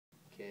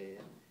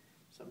CAD.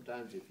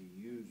 Sometimes if you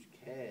use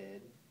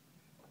CAD,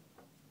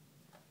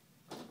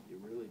 you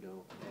really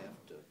don't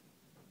have to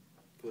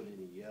put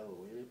any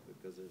yellow in it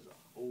because there's a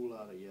whole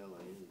lot of yellow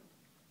in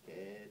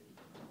CAD.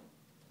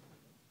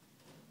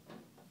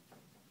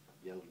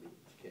 Yellow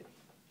means CAD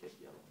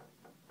yellow.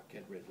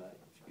 CAD red light,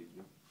 excuse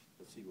me.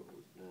 Let's see what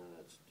we, no,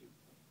 that's too.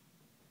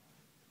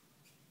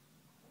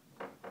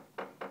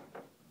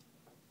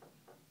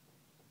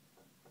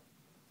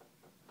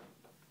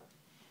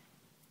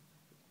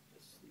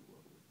 Let's see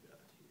what we've got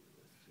here.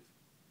 Let's just.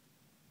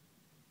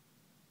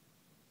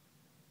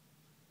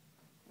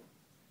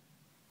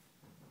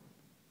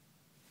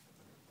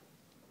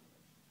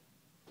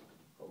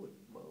 Holy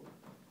moly.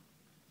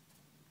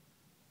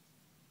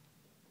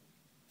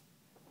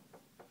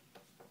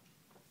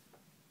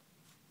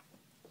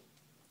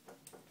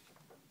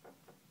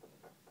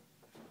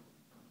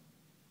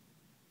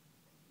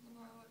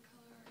 Lamar, what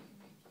color are you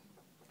making?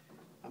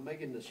 I'm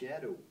making the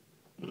shadow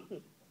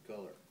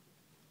color.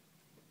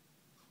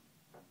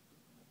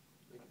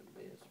 Making a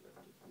mess right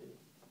this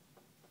minute.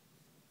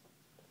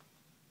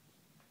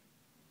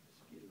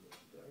 Let's get a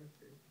little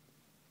darker.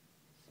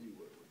 See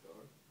where we're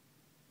dark.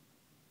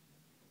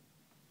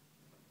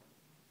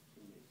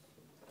 Give me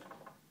some.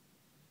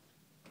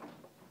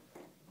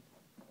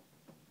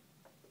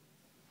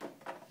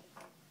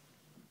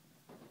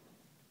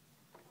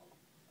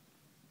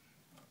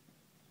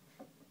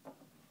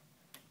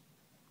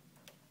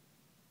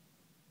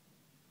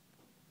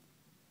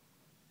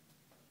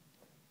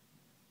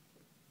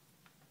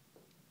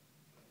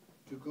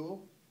 Too cool?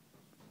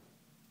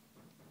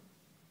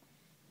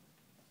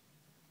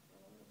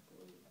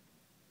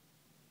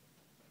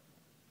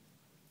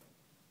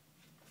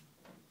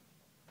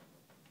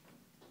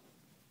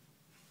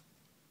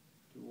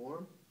 Too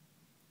warm?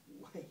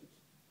 Wait.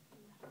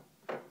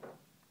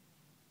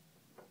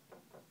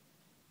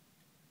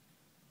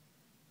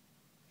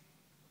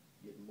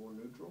 Getting more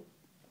neutral?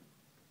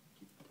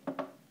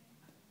 Turn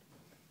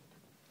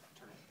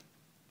it.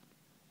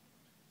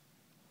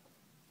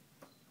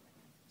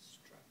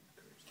 Strike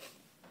cursor.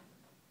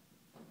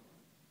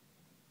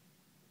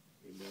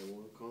 Anybody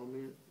want to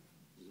comment?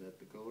 Is that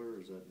the color or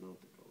is that not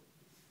the color?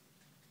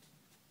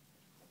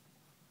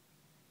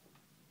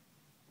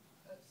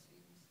 That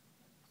seems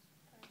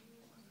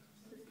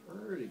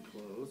Pretty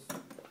close.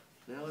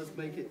 Now let's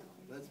make it,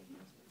 let's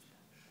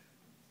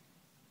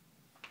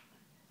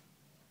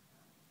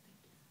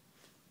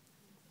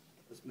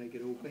make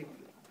it opaque.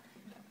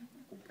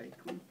 Opaque?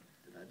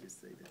 Did I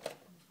just say that?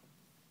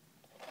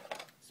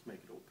 Let's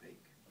make it opaque.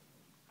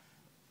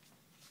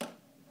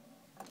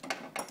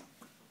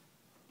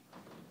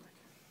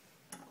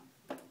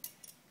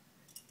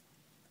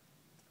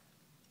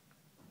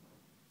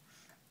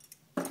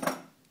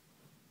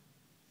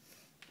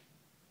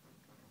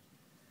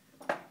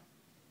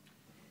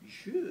 You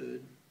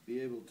should be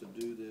able to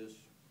do this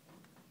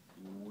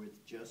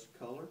with just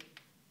color,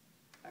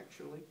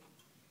 actually.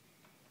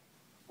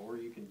 Or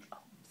you can,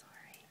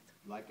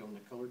 like on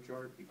the color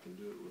chart, you can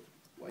do it with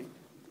white.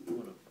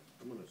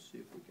 I'm gonna see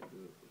if we can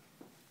do it with.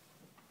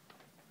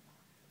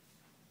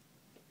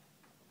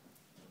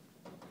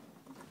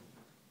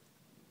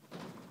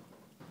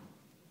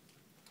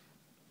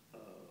 Oh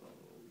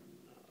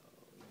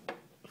no!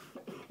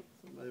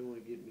 Somebody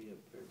want to get me a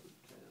paper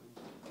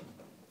towel?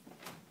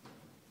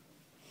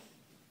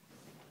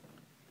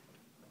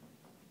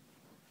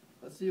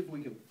 Let's see if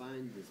we can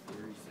find this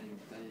very same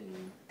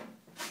thing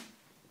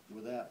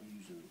without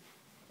using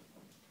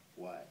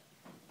white,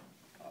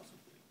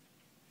 possibly.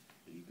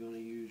 Are you going to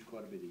use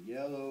quite a bit of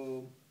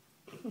yellow?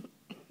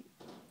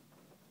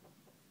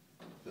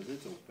 Because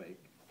it's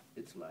opaque,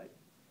 it's light.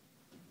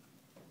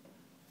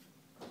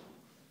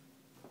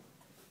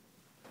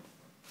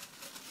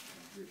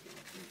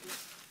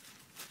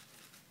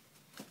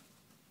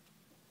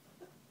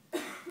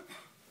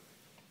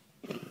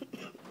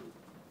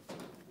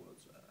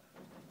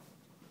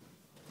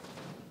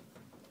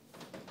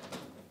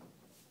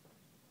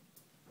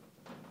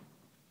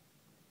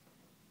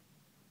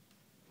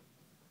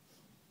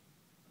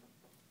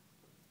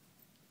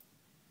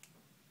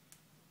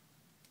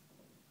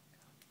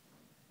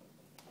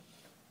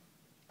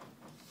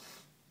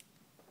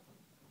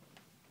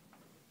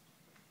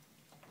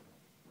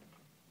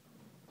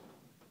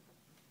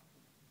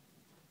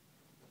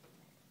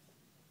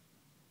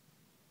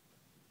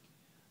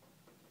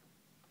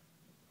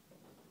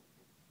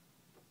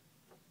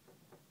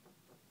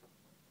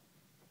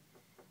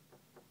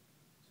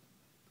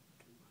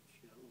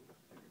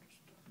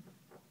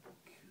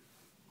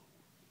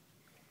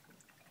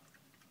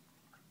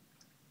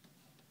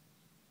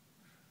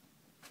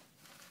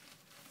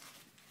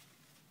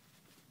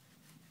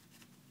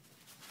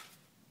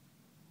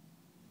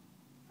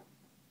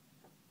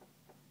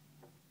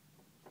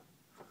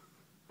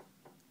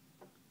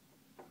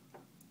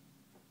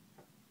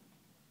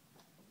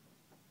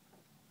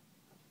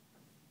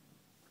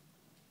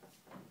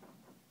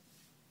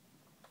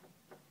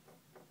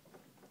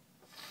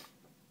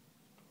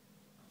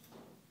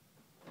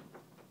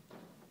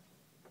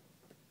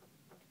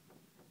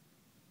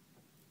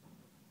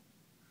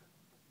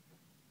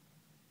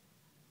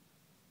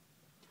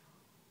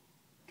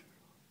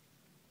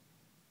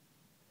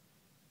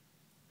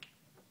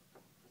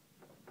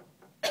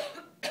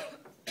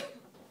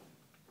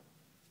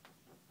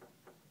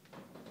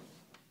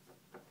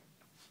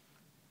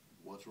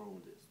 What's wrong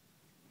with this?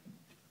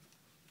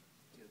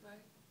 Too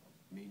light.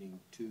 Meaning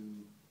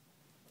too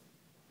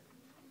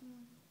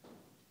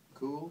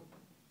cool?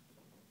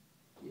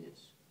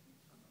 Yes.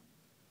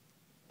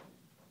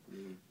 A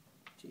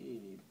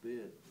teeny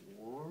bit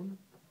warm.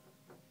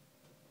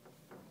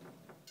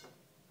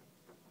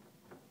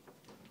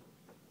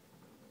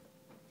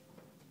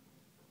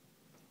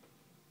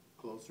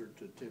 Closer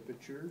to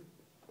temperature.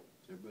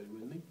 Is everybody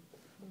with me?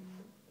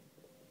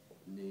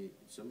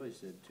 Somebody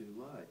said too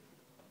light.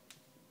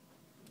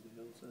 Who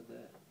the hell said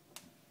that?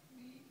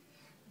 Me.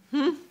 I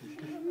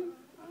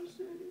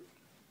said it.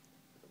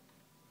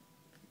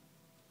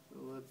 So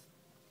let's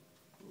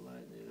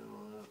lighten it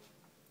on up.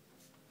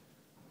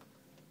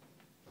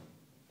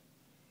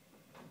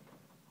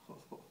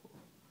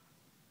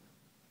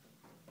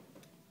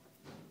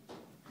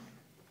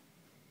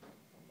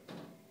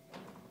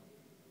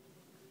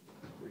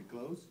 Pretty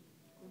close.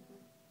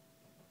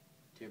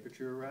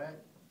 Temperature right.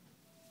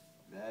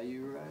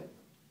 Value right.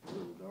 A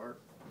little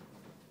dark.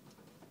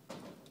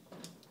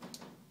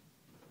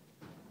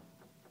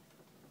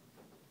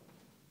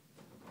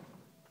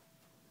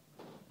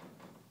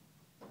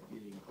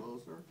 Getting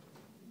closer.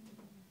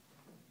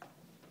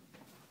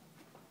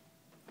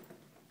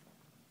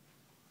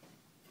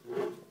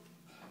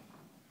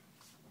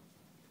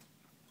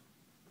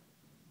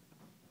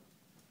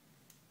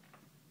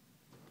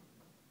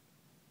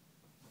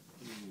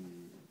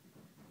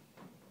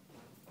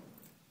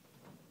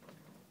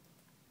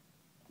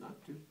 Not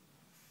too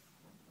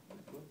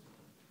close.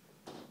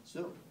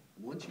 So,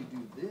 once you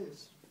do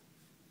this,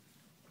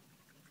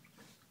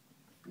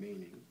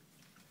 meaning,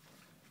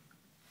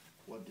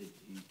 what did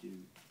he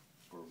do,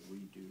 or we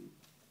do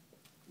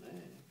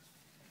next,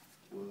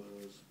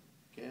 was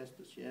cast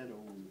a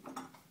shadow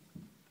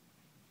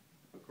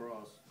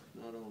across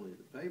not only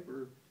the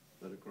paper,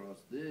 but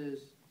across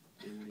this,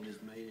 and we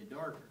just made it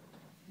darker,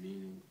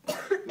 meaning go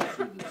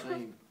through the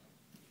same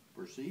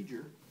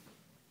procedure,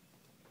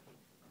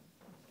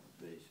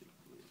 basically.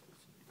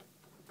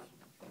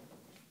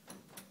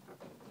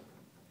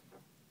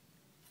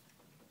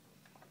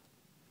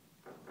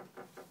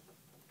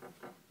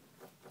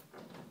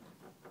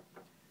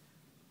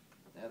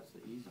 That's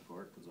the easy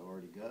part, because I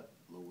already got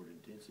lowered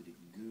intensity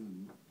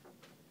goo,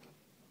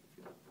 if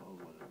you follow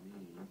what I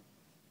mean.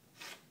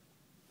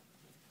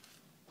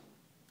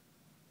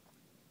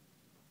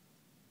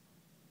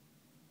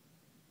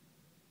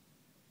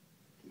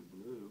 Too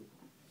blue.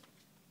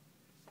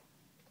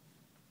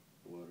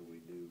 What do we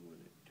do when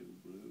it's too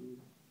blue?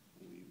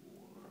 We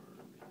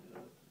warm it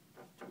up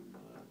too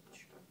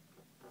much.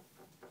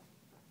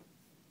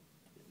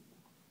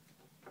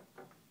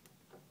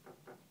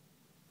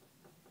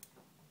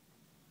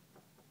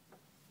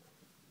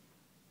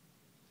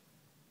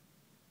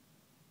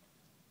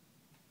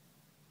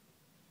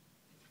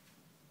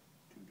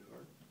 Too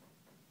dark.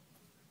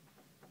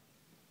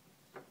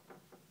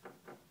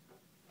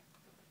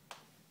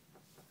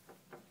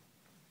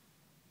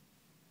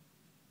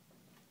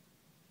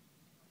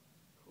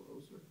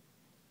 Closer.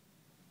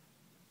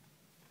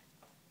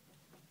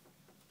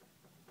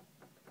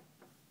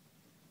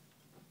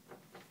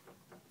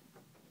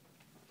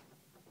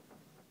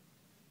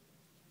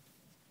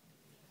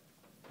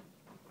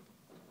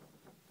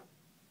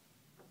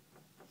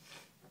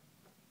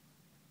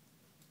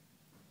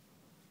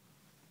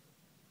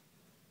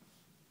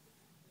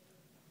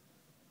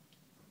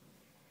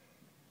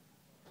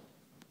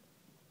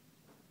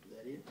 Is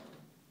that it?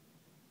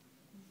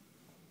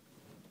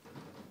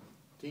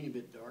 Teeny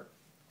bit dark,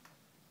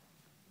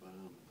 but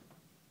I'm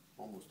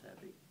almost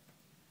happy.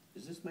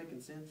 Is this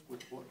making sense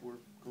with what we're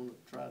gonna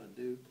try to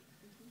do?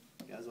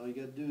 Guys, all you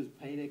gotta do is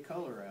paint a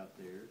color out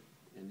there,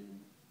 and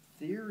then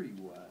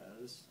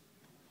theory-wise,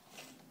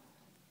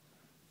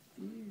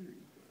 in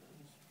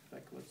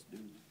fact, let's do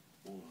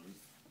one,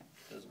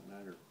 doesn't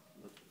matter,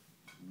 let's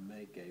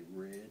make a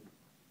red,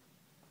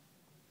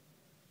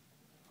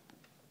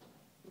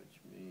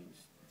 which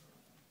means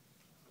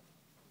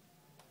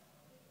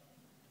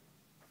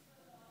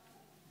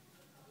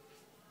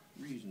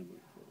reasonably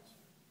close.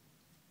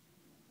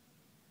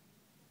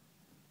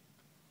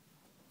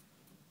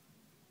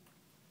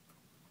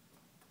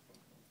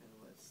 And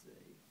let's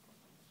say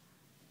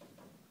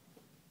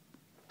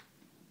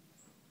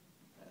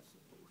that's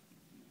supposed to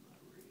be my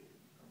red.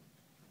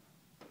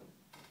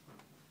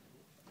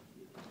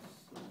 Get it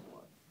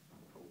somewhat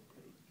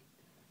opaque.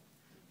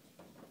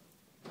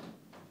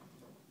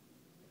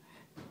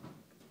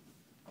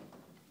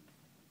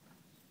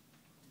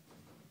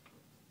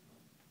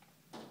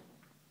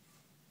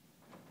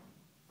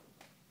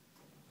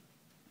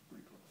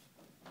 Pretty close.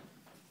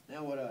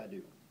 Now what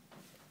do?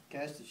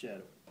 Cast a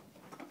shadow.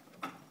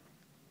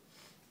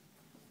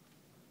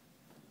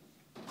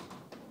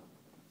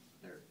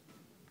 There.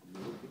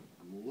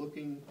 I'm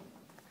looking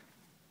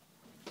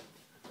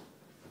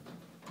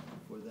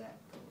for that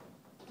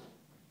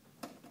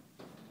color.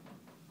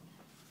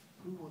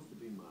 Who wants to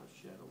be my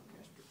shadow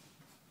caster?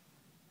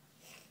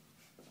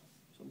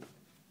 Someone.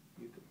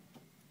 You can.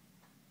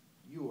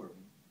 You are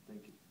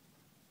thinking.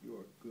 You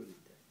are good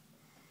at that.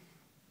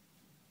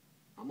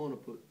 I'm gonna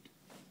put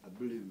a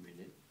blue in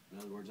it. In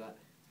other words, I'm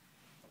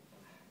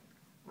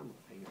a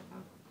painter.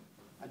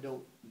 I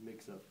don't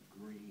mix up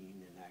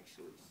green and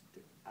actually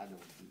stick. I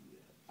don't do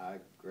that. I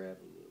grab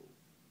a little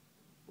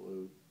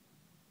blue.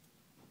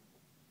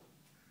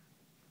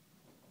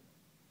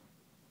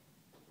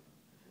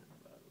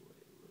 And by the way,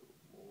 a little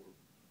more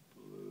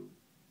blue.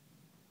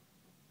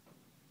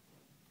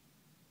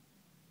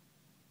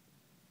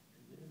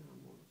 And then I'm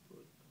going to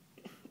put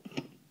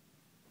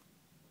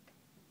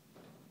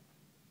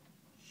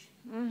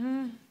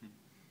Mm-hmm.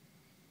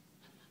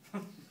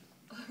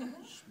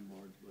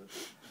 smart butt.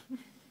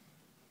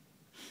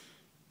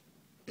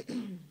 I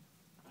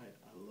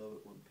love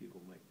it when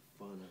people make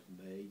fun of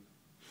me,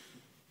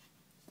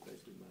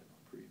 especially my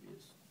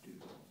previous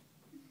students.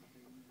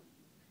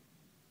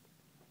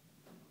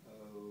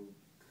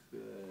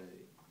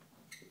 Okay.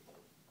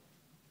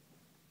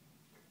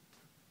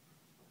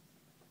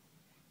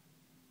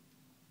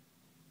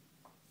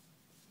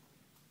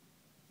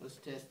 Let's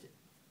test it.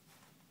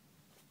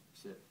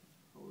 Sit.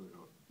 Hold it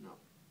on. No.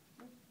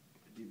 I'll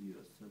give you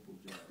a simple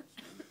job.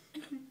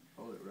 Steve.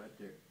 Hold it right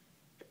there.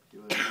 See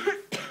what I mean?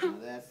 Now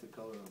that's the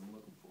color I'm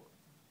looking for,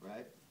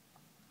 right?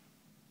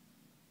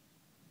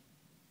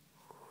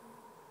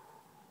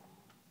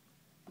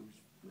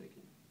 Who's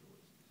making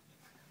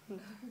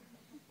noises?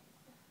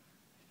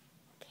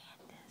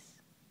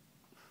 Candace.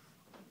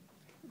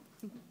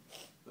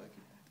 If I could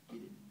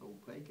get it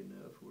opaque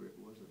enough where it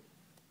wasn't.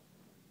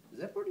 Is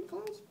that pretty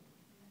close?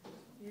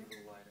 Yeah.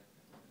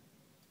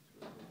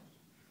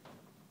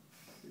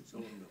 It's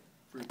on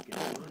the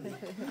freaking money.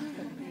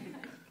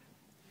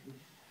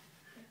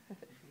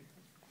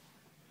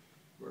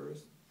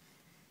 Burris,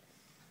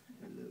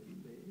 I love you,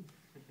 man.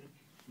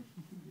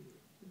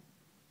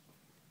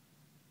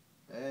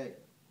 Hey,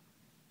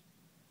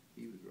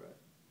 he was right.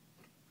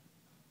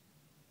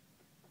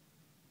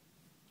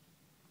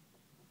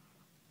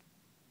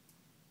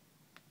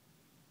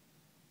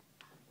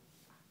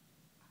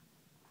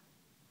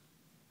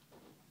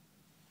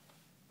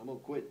 I'm gonna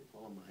quit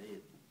on my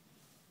head.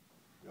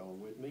 Y'all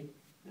with me?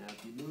 Now,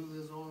 if you move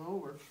this on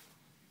over,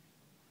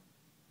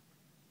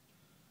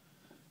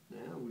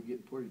 now we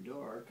get pretty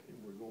dark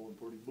and we're going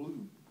pretty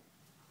blue.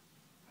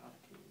 God, I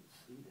can't even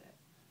see that.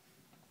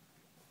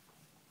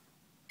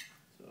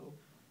 So,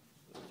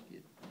 let's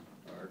get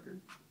darker,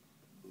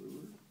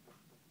 bluer.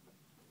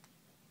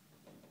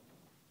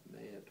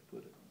 May have to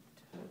put a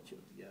touch of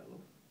yellow.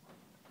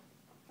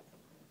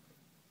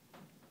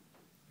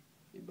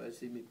 Anybody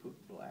see me put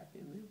black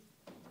in this?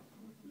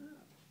 No.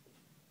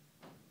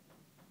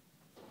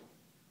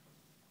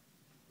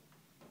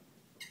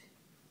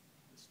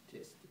 Let's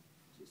test it.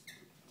 Just to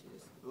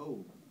test.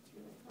 Oh,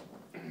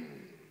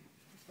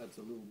 that's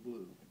a little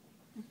blue.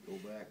 Go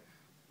back.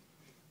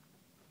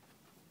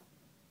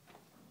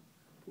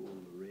 Pull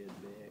the red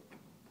back.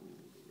 Pull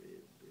the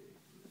red back.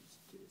 Let's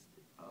test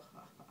it. Ah,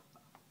 ha, ha,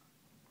 ha.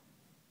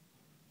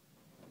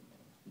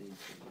 Need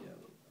some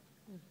yellow.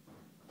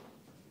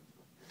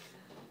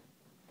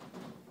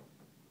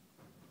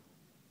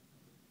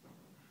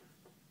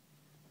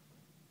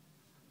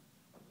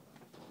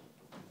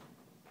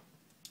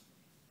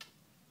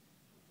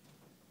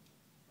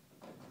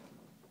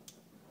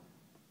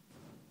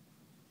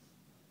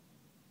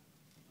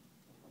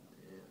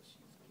 Yeah,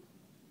 she's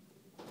getting.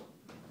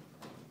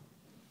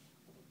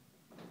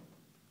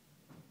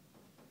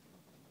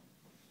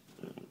 I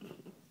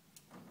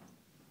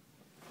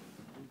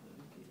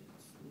can't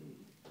see.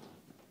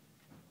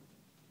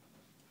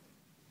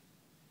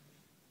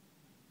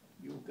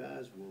 You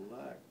guys will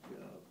like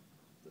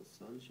the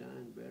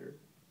sunshine better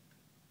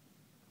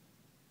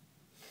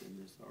than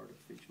this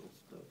artificial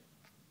stuff.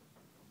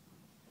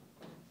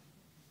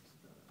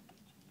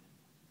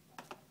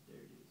 There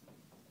it is.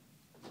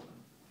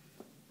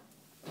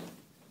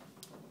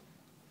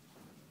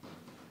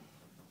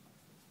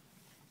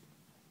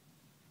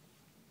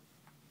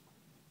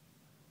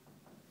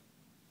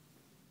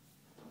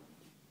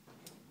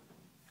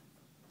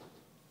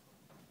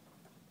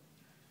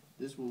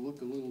 This will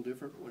look a little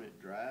different when it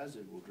dries.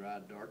 It will dry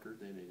darker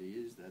than it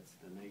is. That's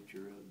the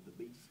nature of the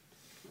beast.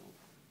 So,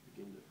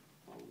 begin to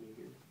follow me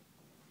here.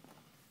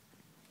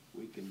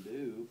 We can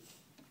do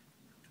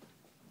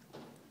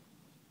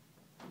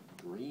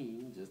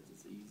green just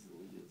as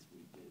easily as we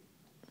did.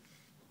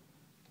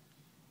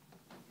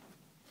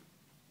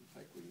 In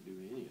fact, we can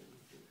do any of them.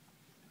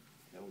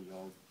 Hell,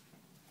 y'all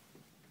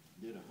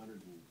did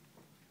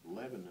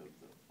 111 of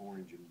the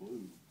orange and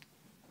blue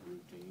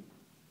routine.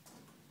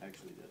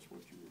 Actually, that's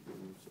what you were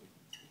doing, so.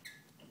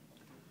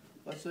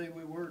 Let's say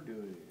we were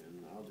doing it,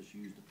 and I'll just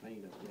use the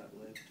paint I've got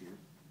left here.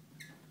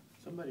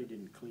 Somebody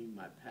didn't clean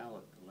my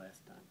palette the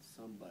last time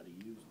somebody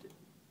used it.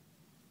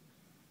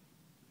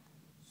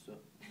 So.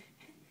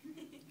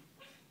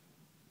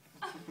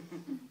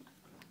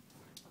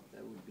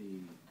 That would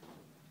be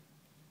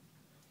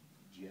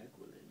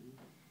Jacqueline.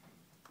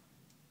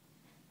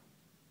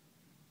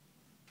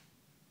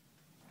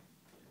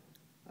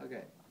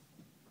 Okay.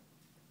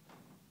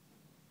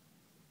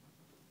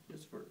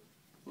 Just for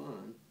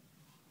fun,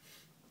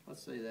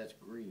 let's say that's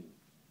green.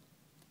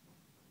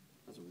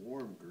 That's a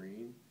warm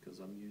green because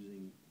I'm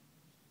using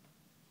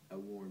a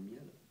warm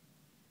yellow.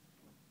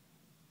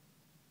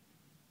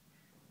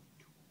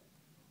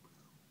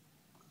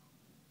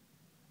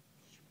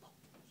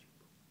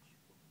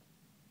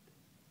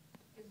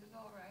 Is it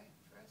all right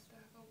for us to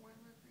have a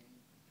warmer green?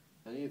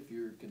 And if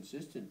you're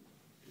consistent,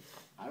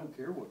 I don't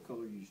care what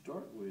color you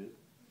start with,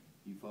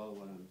 you follow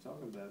what I'm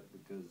talking about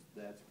because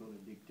that's going to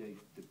dictate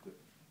the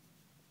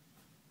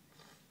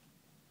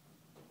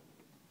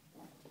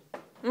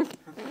Oh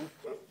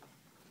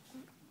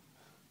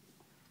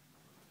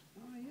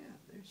yeah,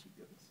 there she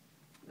goes.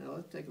 Now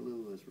let's take a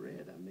little of this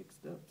red I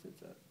mixed up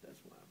that's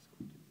what I was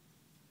going to do.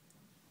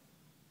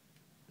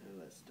 Now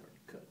let's start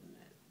cutting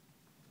that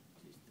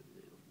just a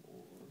little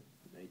more.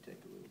 May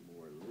take a little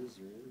more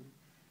alizarin.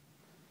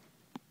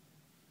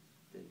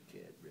 Then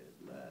cad red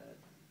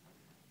light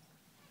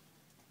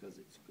because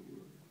it's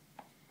cooler.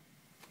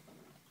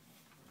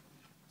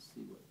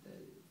 See what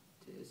that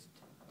is.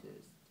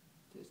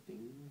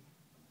 Testing.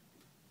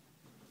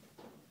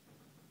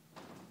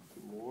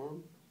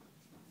 Warm.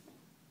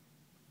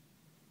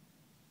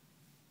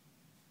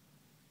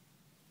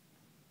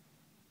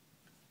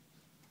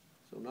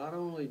 So not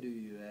only do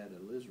you add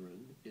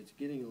alizarin, it's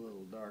getting a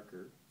little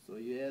darker, so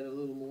you add a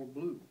little more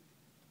blue.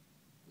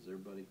 Does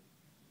everybody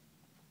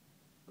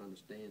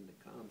understand the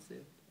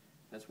concept?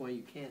 That's why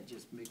you can't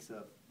just mix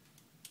up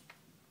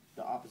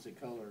the opposite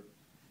color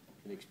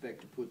and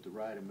expect to put the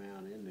right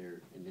amount in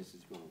there and this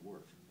is going to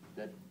work.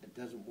 It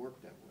doesn't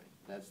work that way.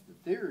 That's the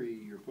theory,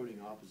 you're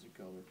putting opposite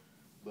color,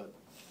 but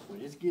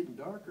when it's getting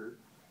darker,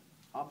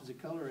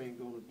 opposite color ain't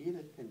going to get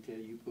it until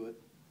you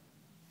put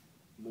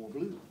more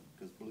blue,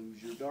 because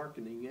blue's your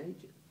darkening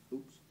agent.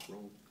 Oops,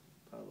 wrong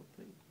pile of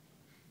paint.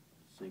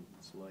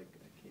 Seems like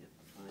I can't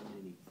find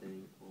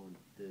anything on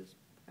this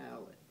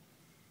palette.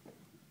 I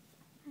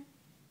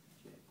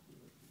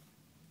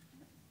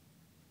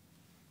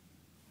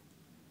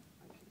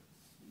can't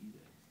see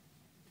that.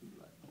 Too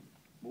light.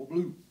 More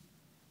blue.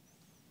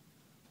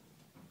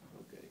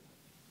 Okay.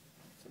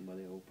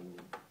 Somebody open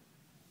it.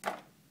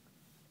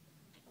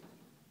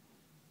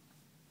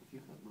 If you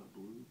got my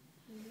blue.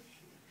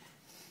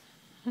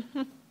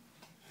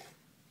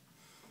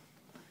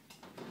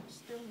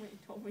 Still what you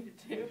told me to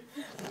do.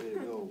 Way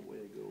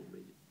to go,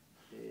 Midget.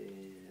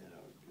 Yeah,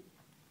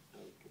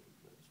 okay,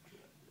 let's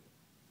try that.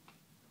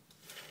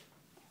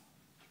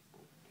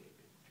 Okay.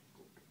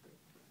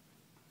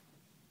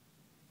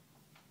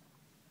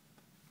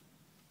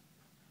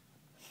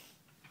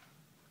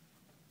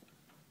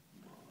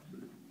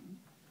 Blue.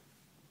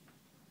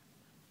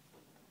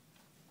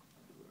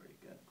 We've already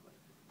got quite.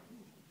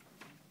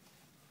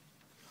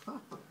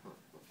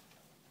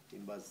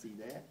 Anybody see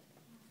that?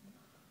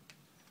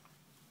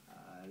 I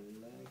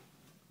like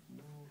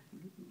more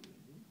blue.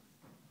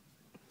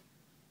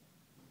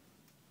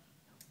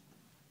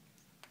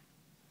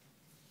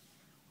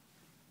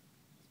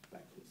 Let's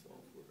back this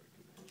off where I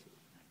can have it.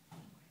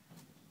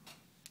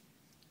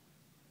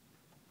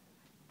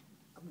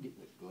 I'm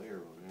getting a glare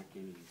on it. I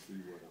can't even see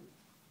what I'm.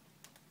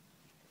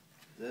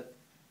 Does that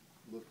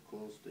look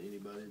close to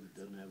anybody that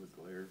doesn't have a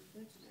glare?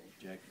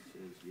 Jackie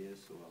says yes,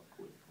 so I'll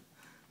quit.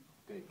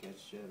 Okay, catch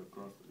shadow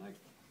across the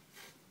next one.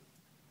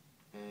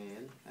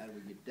 And how do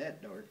we get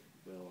that dark?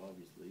 Well,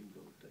 obviously, you're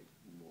going to take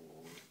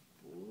more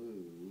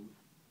blue.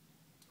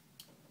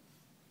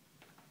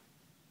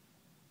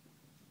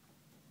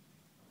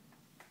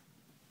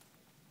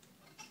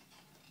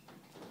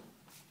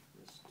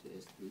 Let's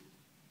test it.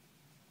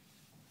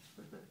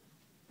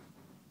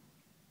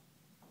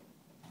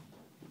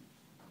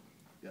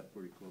 Got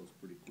pretty close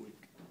pretty quick.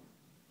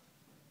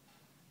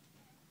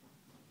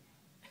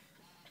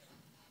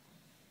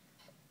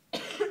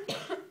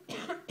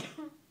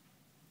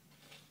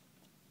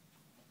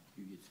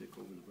 You get sick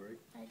over the break?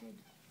 I did.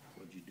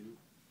 What'd you do?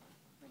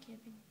 We're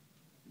camping.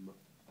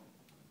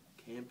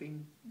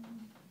 Camping?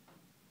 Mm-hmm.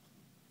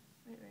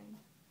 It rained.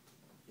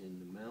 In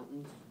the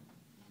mountains?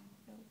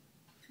 No.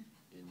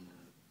 In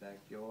the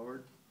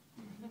backyard?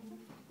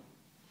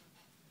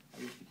 I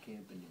used to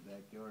camp in the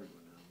backyard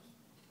when I was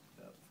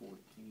about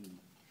 14.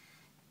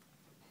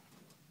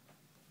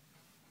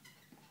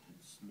 And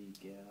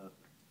sneak out.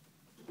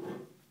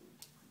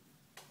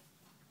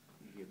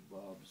 You get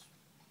Bob's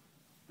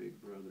big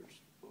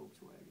brother's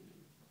Volkswagen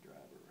and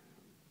drive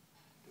around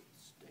the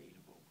state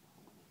of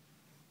Oklahoma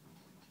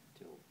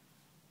till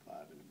 5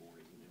 in the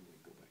morning, and then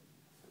we'd go back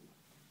home.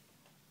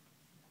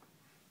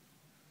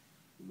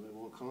 Anybody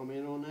want to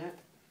comment on that?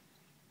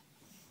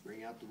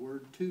 Bring out the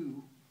word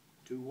to.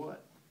 To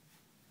what?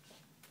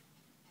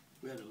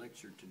 We had a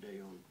lecture today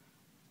on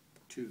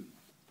to,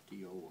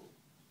 T-O-O.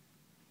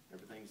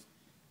 Everything's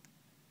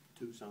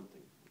to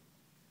something.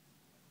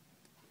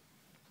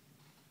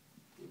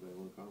 Anybody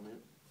want to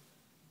comment?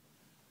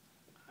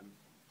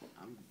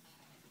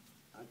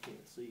 I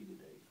can't see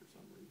today for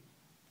some reason.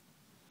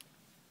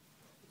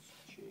 Let's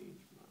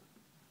change my.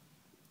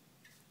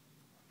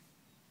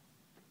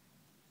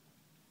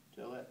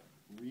 Till that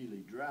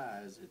really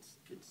dries,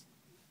 it's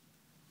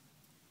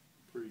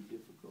pretty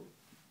difficult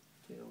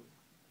to tell.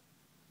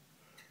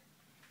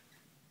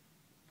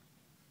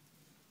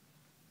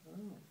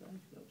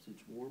 helps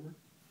it's warmer.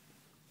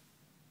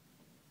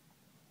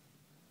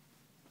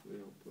 We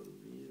don't put a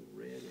little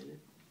red in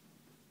it.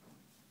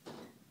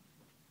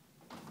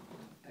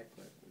 Act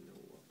like we know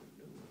what we're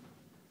doing.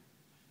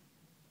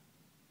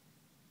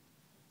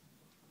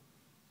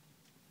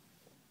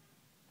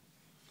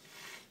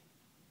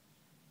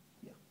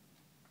 Yeah.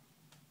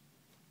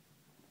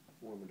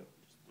 Warm it up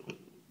just a little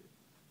bit.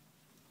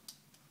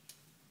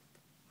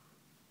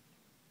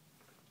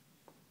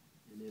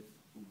 And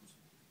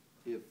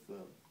if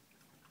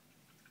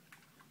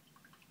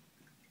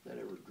that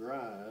ever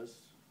dries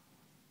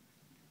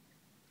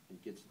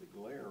and gets the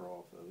glare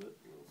off of it,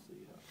 we'll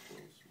see how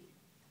close we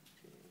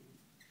can.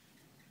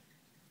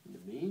 In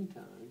the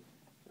meantime,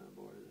 can I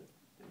borrow that?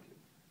 Thank you.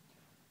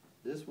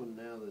 This one,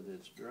 now that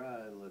it's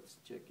dry, let's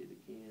check it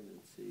again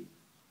and see.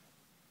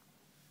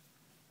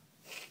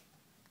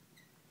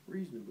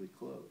 Reasonably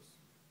close,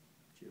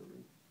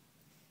 children.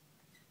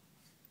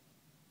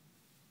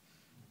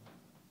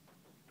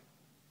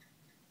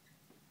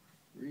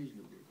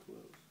 Reasonably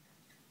close.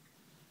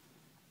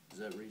 Is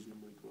that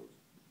reasonably close?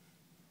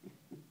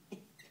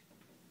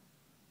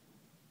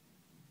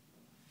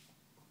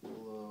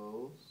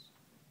 Close.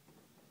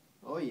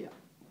 Oh yeah,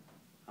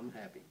 I'm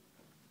happy.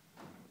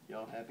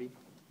 Y'all happy?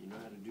 You know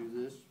how to do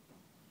this?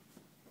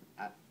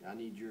 I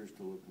need yours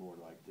to look more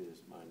like this.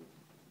 Mine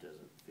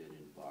doesn't fit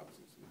in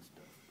boxes and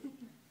stuff.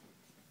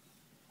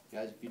 But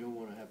guys, if you don't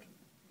want to have to,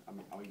 I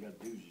mean, all you got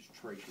to do is just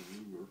trace your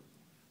ruler.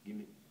 Give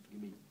me,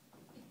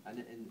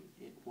 and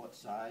what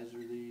size are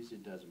these?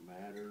 It doesn't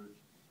matter.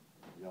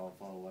 Y'all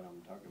follow what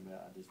I'm talking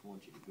about? I just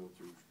want you to go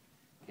through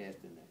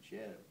casting that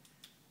shadow.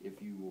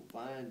 If you will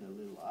find a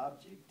little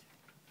object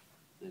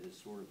that is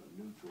sort of a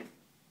neutral,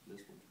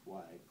 this one's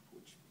white,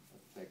 which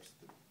affects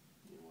the,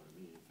 you know what I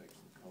mean, affects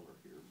the color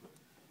here, but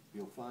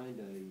you'll find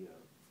a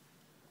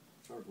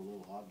sort of a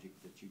little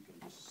object that you can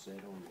just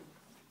set on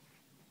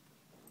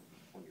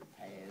your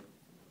pad.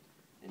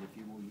 And if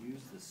you will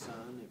use the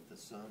sun, if the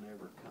sun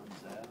ever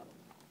comes out,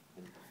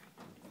 and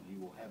you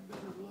will have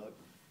better luck,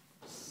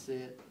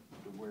 set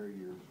to where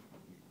you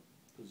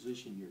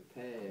position your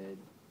pad.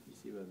 You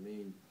see what I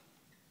mean?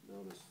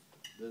 Notice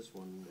this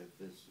one, if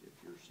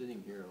you're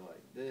sitting here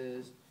like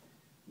this,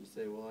 you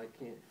say, well, I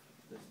can't,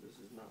 this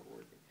is not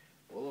working.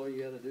 Well, all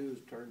you gotta do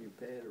is turn your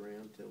pad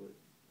around till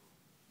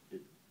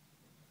it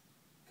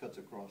cuts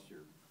across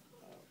your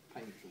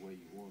paint the way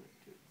you want it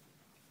to.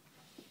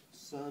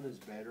 Sun is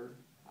better,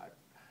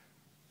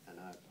 and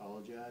I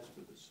apologize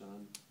for the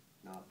sun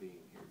not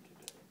being here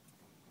today.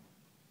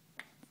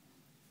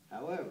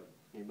 However,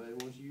 anybody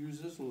wants to use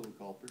this little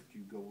culprit,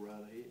 you go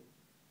right ahead.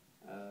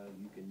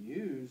 You can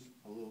use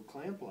a little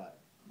clamp light,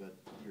 but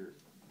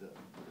the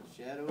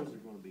shadows are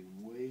going to be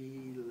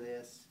way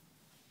less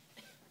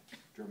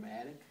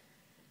dramatic.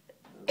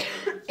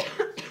 It's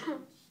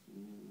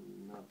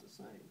not the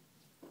same.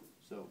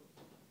 So,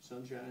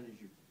 sunshine is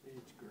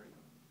it's great.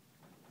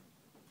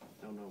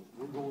 Don't know.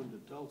 We're going to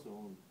Tulsa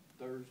on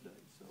Thursday,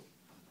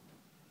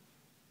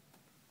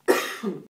 so.